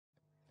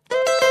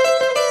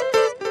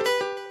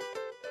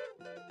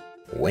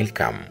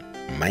Welcome,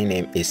 my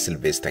name is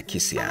Sylvester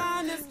Kisia.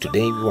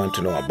 Today we want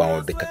to know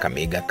about the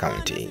Kakamega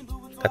County.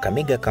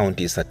 Kakamega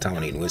County is a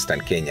town in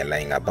western Kenya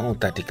lying about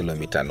 30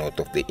 kilometers north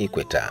of the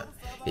equator.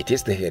 It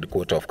is the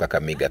headquarters of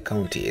Kakamega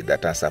County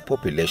that has a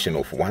population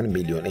of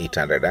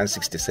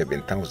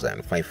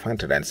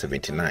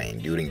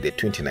 1,867,579 during the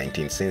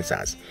 2019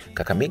 census.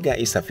 Kakamega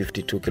is a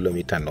 52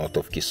 kilometers north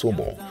of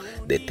Kisumu,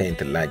 the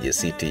 10th largest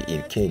city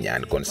in Kenya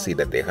and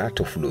considered the heart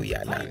of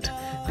Luhya land.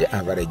 The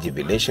average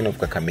elevation of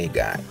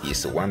Kakamega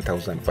is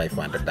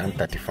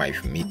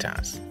 1,535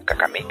 meters.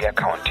 Kakamega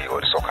County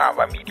also have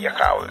a media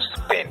house,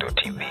 Pendo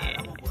TV,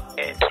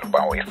 and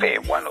Lubao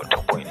FM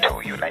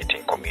 102.2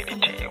 Uniting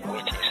Community,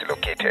 which is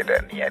located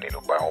near the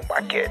Lubao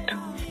Market.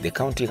 The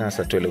county has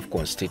a 12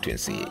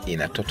 constituency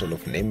in a total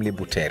of namely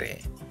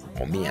Butere,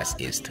 Mumias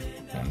East,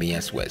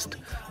 Mumias West,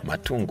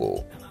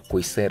 Matungo,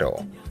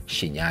 Kuisero,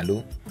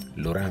 Shinyalu,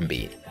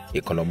 Lurambi,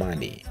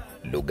 Ikolomani,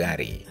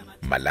 Lugari,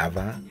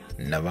 Malava,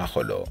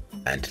 Navaholo,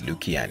 and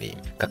Lukiani.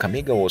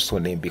 Kakamega was so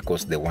named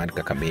because the word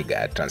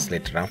Kakamega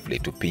translates roughly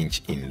to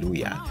pinch in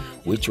Luhya,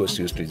 which was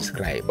used to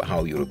describe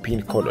how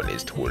European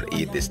colonists would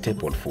eat the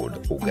staple food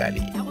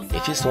ugali.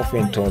 It is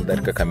often told that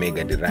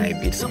Kakamega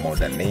derived its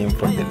modern name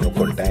from the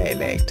local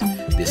dialect.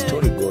 The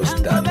story goes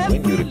that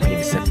when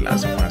European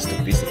settlers first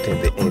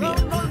visited the area,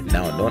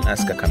 now known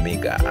as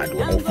Kakamega, and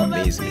were of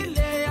maize meal,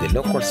 the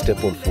local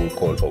staple food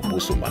called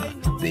obusuma,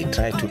 they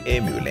tried to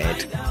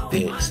emulate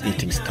the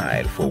eating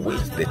style for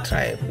which the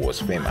tribe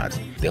was famous.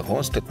 The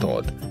host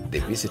thought the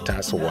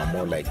visitors were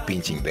more like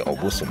pinching the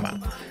obusuma.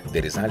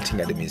 The resulting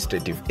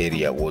administrative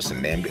area was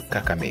named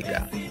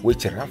Kakamega,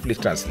 which roughly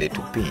translates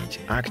to pinch.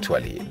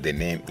 Actually, the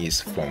name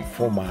is from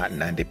former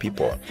Nandi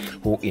people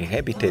who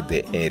inhabited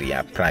the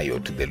area prior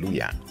to the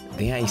Luhya.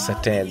 There is a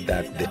tale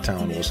that the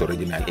town was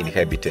originally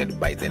inhabited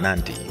by the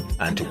Nandi,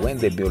 and when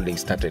the building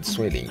started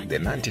swelling, the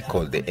Nandi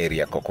called the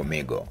area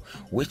Kakamega,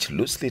 which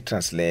loosely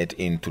translates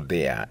into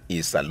there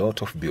is a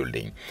lot of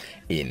building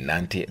in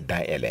Nandi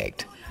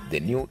dialect. The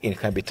new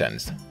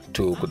inhabitants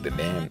took the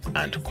name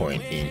and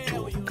coined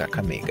into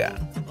Kakamega.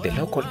 The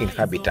local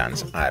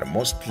inhabitants are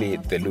mostly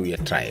the Luhya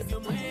tribe,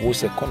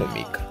 whose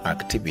economic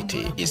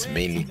activity is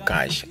mainly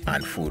cash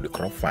and food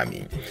crop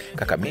farming.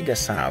 Kakamega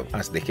served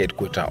as the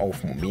headquarters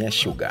of Mumia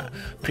Sugar,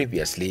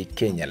 previously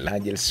Kenya's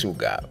largest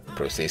sugar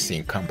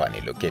processing company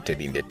located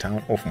in the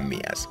town of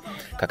Mumias.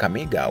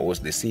 Kakamega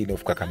was the scene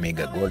of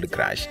Kakamega gold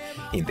crush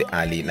in the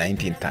early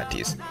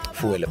 1930s,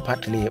 fueled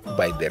partly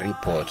by the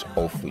report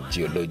of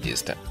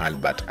geologist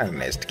Albert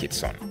Ernest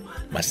Kitson.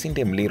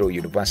 Masinde Muliro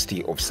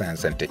University of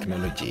Science and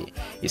Technology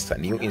is a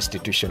new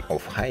institution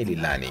of highly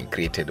learning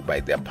created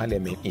by the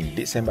parliament in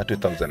December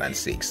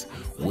 2006,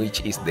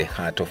 which is the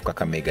heart of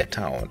Kakamega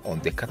town on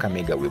the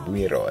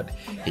Kakamega-Webuye Road.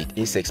 It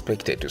is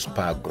expected to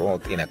spark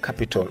growth in a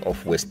capital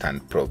of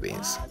Western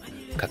Province.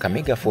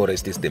 Kakamega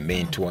Forest is the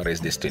main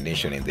tourist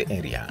destination in the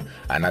area.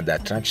 Another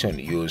attraction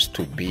used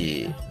to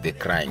be the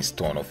crying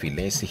stone of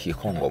Ilesi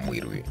Hihongo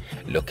Mwirwi.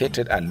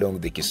 Located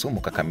along the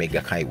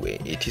Kisumu-Kakamega Highway,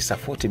 it is a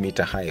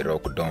 40-meter high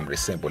rock dome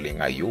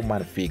resembling a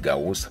human figure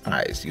whose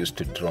eyes used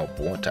to drop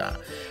water.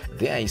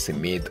 There is a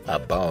myth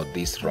about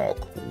this rock,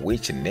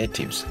 which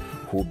natives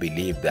who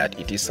believe that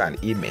it is an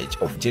image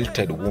of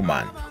jilted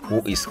woman who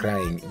is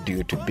crying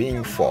due to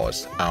being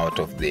forced out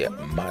of the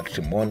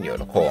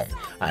matrimonial home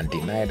and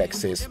denied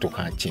access to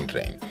her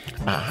children.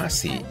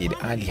 Ahasi in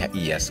earlier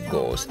years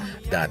goes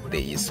that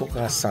the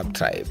Isuka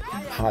sub-tribe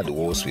had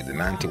wars with the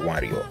Nandi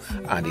warrior,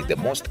 and in the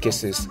most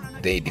cases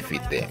they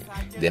defeat them.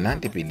 The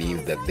Nandi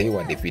believed that they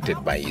were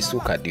defeated by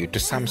Isuka due to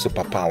some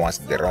superpowers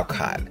the rock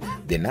had.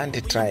 The Nandi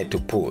tried to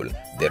pull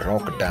the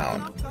rock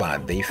down,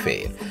 but they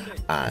failed,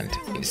 and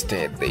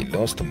instead they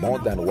lost more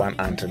than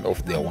 100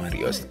 of their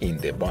warriors in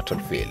the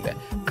battlefield.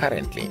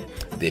 Currently,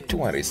 the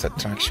tourist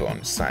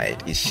attraction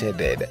site is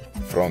shaded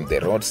from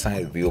the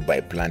roadside view by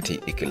planting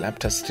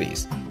eucalyptus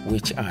trees,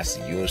 which has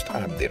used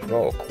up the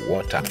rock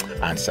water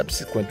and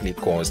subsequently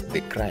caused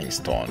the crying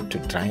stone to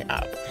dry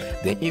up.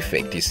 The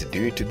effect is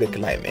due to the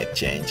climate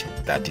change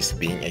that is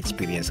being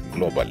experienced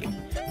globally.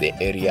 The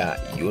area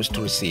used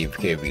to receive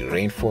heavy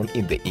rainfall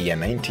in the year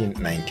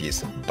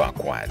 1990s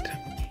backward.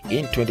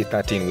 In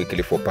 2013,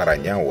 Wycliffe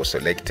Oparanya was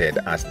elected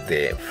as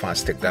the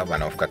first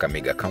governor of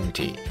Kakamega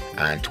County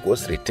and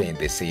was retained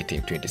the seat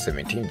in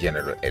 2017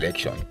 general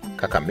election.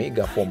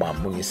 Kakamega former a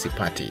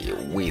municipality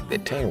with the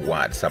 10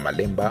 wards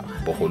Samalemba,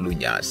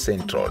 Boholunya,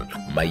 Central,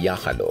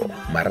 Mayahalo,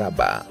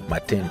 Maraba,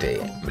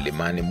 Matende,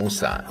 Mlimani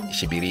Musa,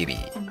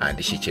 Shibiriri, and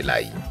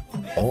Shichilai.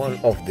 All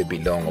of them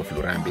belong of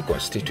Lurambi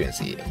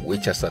constituency,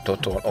 which has a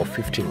total of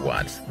 15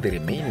 wards. The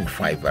remaining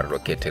 5 are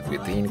located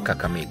within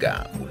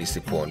Kakamega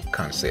Municipal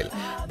Council,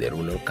 the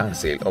rural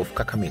council of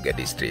Kakamega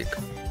district.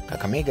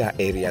 Kakamega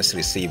areas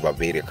receive a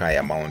very high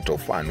amount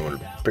of annual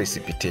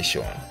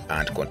precipitation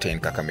and contain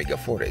Kakamega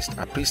Forest,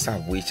 a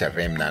preserve which a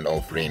remnant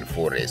of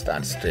rainforest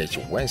and stretch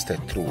west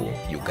through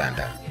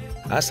Uganda.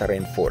 As a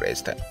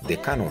rainforest, the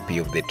canopy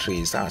of the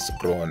trees has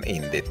grown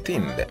in the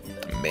thin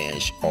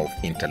mesh of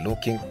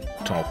interlocking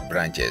top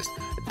branches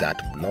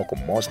that block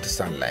most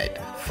sunlight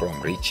from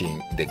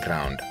reaching the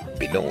ground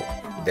below,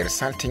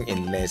 resulting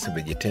in less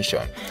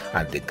vegetation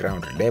at the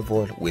ground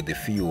level with a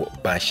few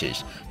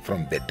bushes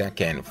from the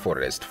darkened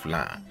forest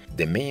floor.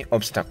 The main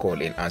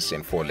obstacle in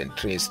ancient fallen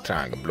trees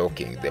trunk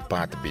blocking the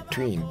path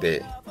between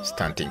the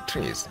stunting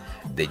trees.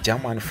 The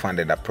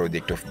German-funded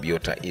project of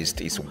Biota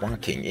East is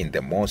working in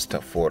the most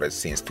forest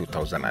since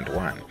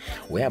 2001,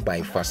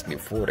 whereby firstly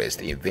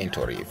forest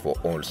inventory for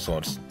all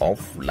sorts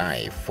of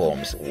life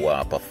forms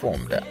were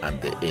performed,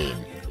 and the aim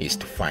is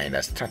to find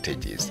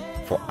strategies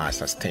for a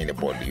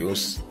sustainable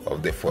use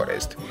of the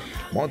forest.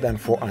 More than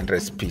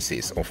 400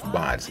 species of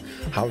birds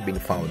have been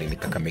found in the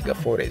Kakamega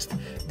forest.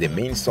 The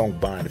main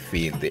songbird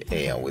fills the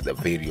air with the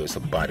various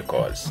bird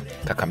calls.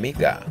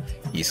 Kakamega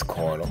is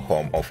called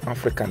home of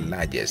Africa's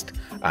largest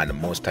and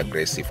most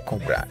aggressive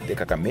cobra, the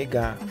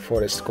Kakamega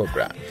forest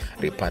cobra,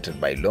 reported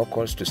by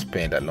locals to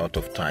spend a lot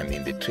of time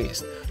in the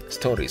trees.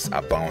 Stories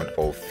abound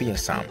of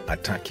fearsome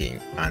attacking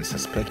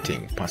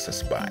unsuspecting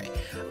passers-by.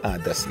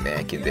 Other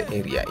snakes in the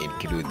area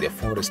include the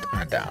forest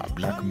adder,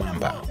 black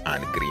mamba,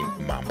 and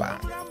green mamba.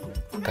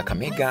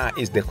 Kakamega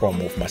is the home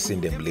of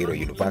Masinde Muliro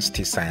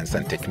University Science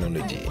and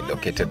Technology,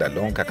 located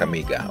along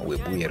Kakamega,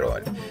 Webuye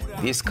Road.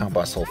 This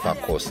campus offers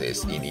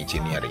courses in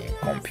engineering,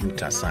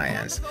 computer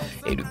science,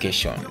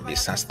 education,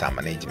 disaster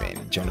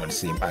management,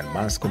 journalism and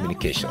mass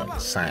communication,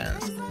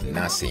 science,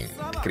 nursing,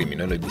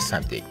 criminology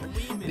subject.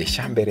 The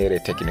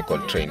Shamberere Technical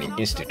Training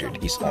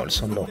Institute is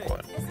also local.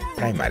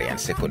 Primary and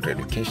secondary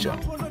education.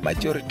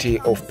 Majority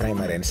of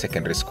primary and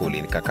secondary school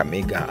in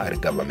Kakamega are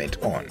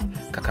government-owned.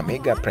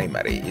 Kakamega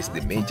Primary is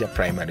the major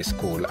primary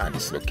school and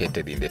is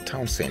located in the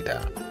town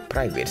center.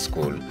 Private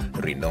school,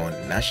 renowned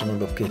national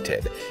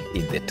located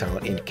in the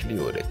town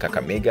include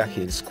Kakamega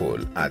Hill School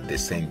at the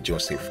St.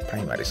 Joseph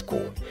Primary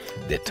School.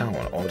 The town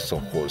also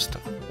hosts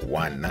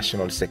one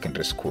national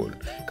secondary school,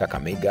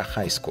 Kakamega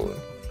High School,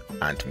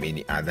 and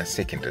many other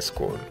secondary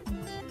schools.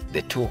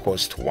 The two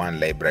host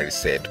one library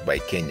set by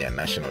Kenya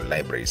National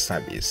Library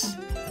Service.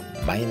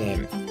 My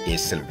name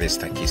is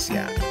Sylvester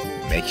Kisia.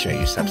 Make sure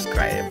you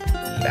subscribe,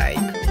 like,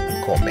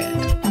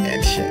 comment,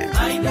 and share.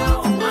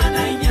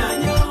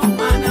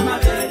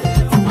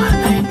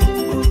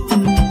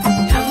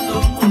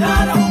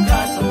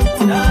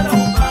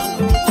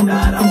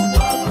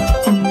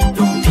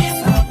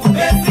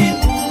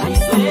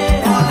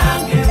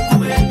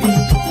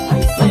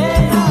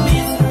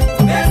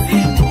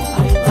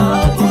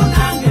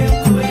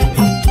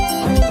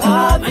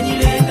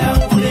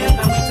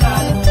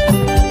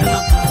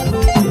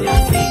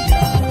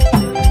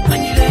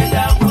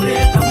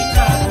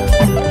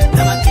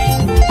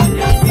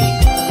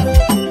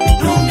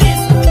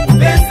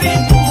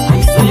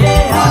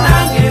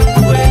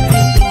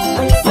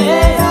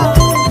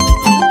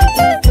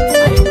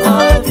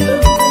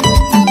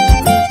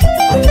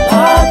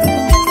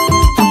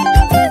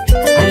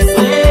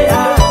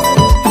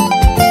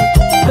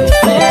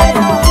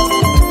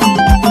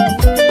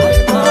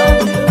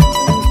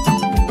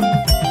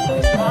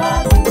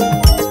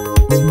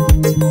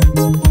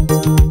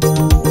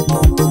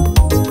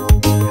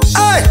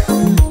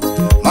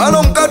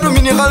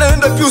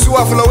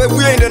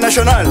 Webuye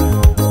International.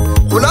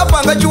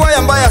 Kulapanga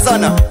chiwaya mbaya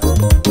sana.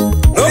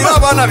 Noma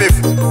bana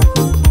befu.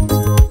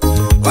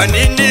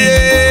 Wandindi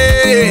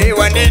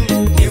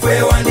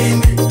iwe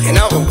wandindi.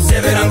 Kinako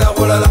severanga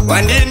kulala.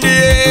 Wandindi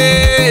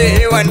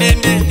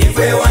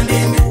iwe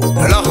wandindi.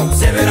 Alako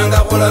severanga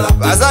kulala.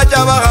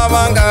 Bazacha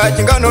bahamanga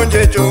chingano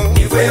njecho.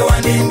 Iwe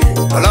wandindi.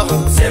 Alako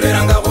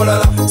severanga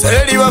kulala.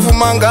 Sereli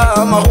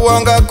bafumanga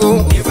mahuanga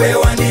ko. Iwe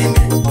wandindi.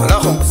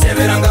 Alako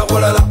severanga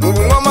kulala.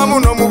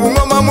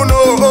 Mubungoma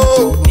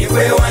muno.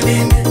 Iwe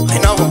wandindi.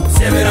 Kinako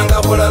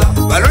severanga kulala.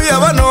 Baluya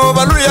bano.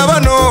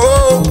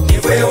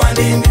 Iwe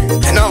wandindi.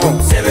 Kinako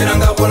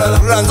severanga kulala.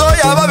 Lanzo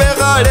ya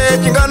babegale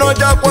chingano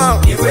chakwa.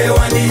 Iwe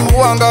wandindi.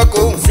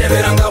 Muwangako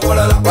severanga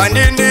kulala.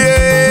 Wandindi.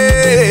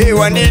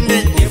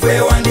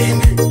 Iwe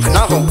wandindi.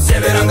 Kinako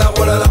severanga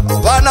kulala.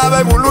 Bana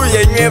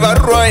bebuluye nye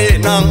barroye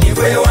na.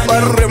 Iwe wandindi.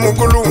 Barre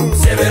mukulu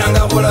severanga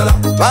kulala.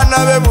 Bana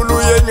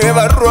bebuluye nye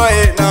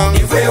barroye na.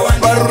 Iwe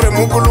wandindi. Barre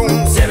mukulu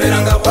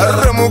severanga kulala.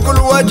 Barre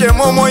mukulu wache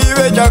momo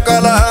iwe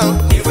chakala.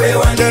 Iwe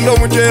wandindi. Tendo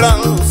muchera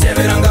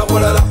severanga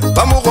kulala.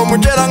 Bamuko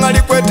muchera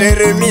ngali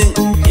kweteremi.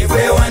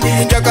 Iwe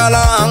wandindi.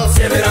 Chakala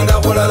severanga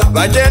kulala.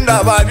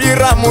 Bajenda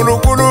babira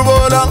mulukulu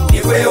bola.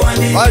 Iwe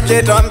wandindi.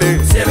 Bajetambe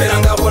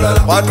severanga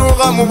kulala.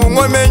 Watuka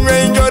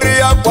mubungomenywe injori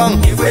yakwa.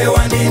 Iwe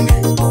wandindi.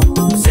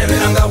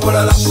 Severanga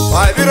kulala.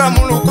 Babira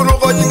mulukulu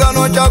ko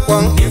chingano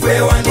chakwa.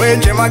 Iwe wandindi.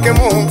 Weche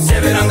makemo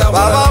severanga kulala.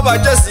 Baba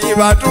bajesi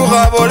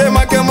batuka bole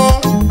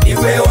makemo.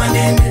 Iwe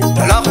wandindi.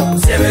 Talako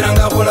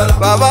severanga kulala.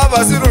 Baba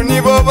basiru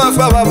nibo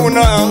bafa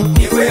babuna.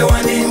 Iwe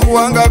wandindi.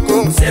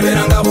 Wangako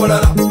severanga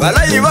kulala.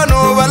 Balayi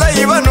bano.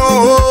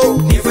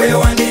 Iwe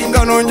wandindi.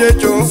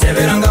 Kanonjecho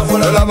severanga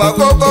kulala.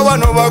 Bakoko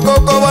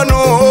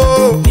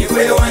bano.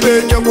 Iwe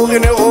wandindi. Pecho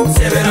kukineko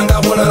severanga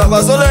kulala.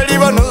 Basoleli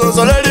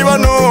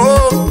bano.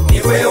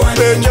 Iwe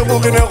wandindi. Pecho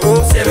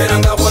kukineko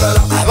severanga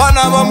kulala.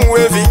 Abana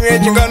bamuwe vinywe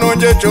chingano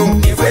njecho.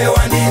 Iwe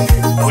wandindi.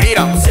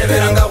 Ulira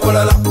severanga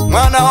kulala.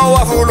 Mwana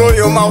mulo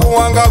yo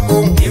mahuanga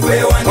ku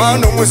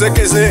mano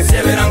musekese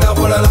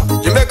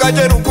jimbeka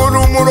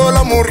cherukulu mulo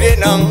la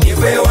muriena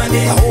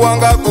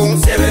mahuanga ku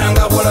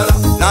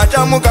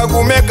nachamuka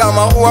kumeka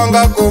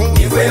mahuanga ku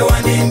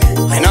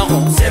ainako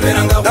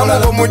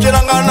namuko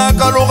muchirangana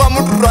kaluga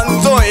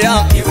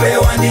muturanzoya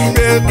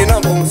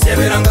kinako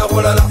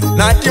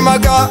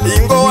natimaka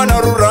ingo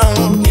wanarurang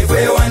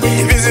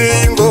ibizi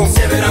ingo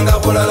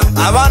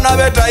abana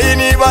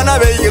betaini bana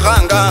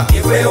beyiganga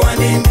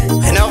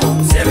ainako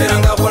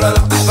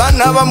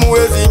abana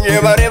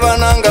bamuwezinye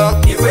barebananga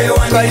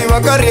kali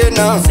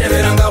bakarena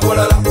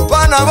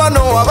bana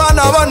bano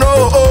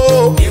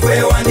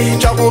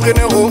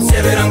chakukinego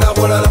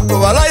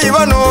balai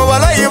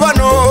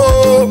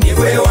bano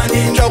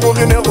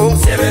chakukinego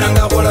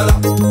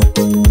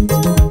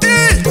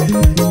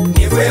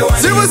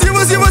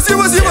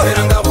siba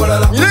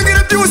nyingine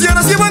tiusi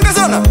ana sibanga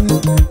sana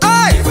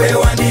ai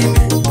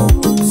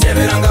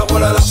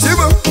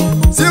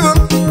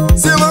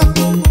siba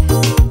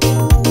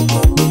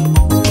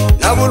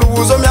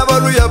nabuluzo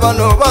myabaluya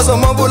bano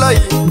basoma bulai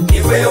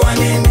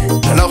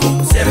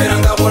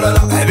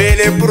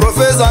abele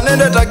profesa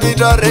nende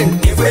takitare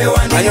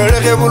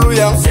anyoleke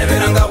buluya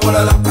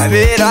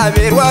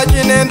abele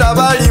wajinenda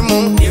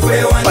balimu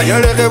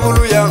anyoleke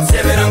buluya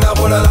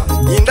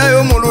inda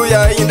yo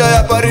muluya inda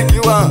ya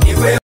parikiwa